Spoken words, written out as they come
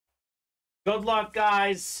Good luck,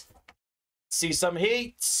 guys. See some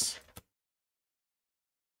heats.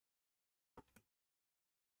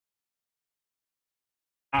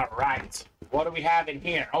 All right. What do we have in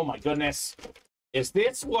here? Oh, my goodness. Is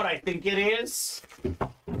this what I think it is?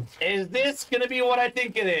 Is this going to be what I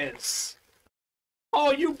think it is?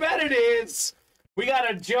 Oh, you bet it is. We got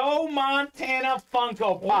a Joe Montana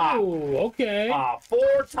Funko Pop. Oh, okay.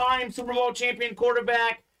 4-time Super Bowl champion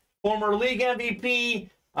quarterback, former league MVP,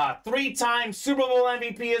 3-time Super Bowl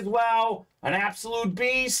MVP as well. An absolute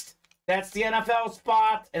beast. That's the NFL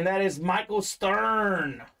spot, and that is Michael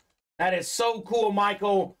Stern. That is so cool,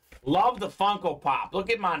 Michael. Love the Funko Pop. Look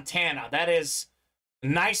at Montana. That is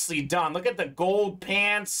nicely done. Look at the gold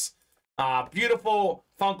pants. Beautiful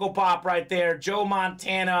Funko Pop right there. Joe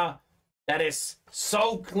Montana. That is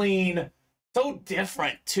so clean. So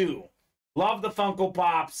different, too. Love the Funko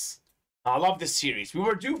Pops. I love this series. We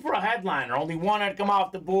were due for a headliner. Only one had come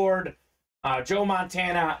off the board. Joe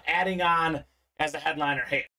Montana adding on as a headliner hit.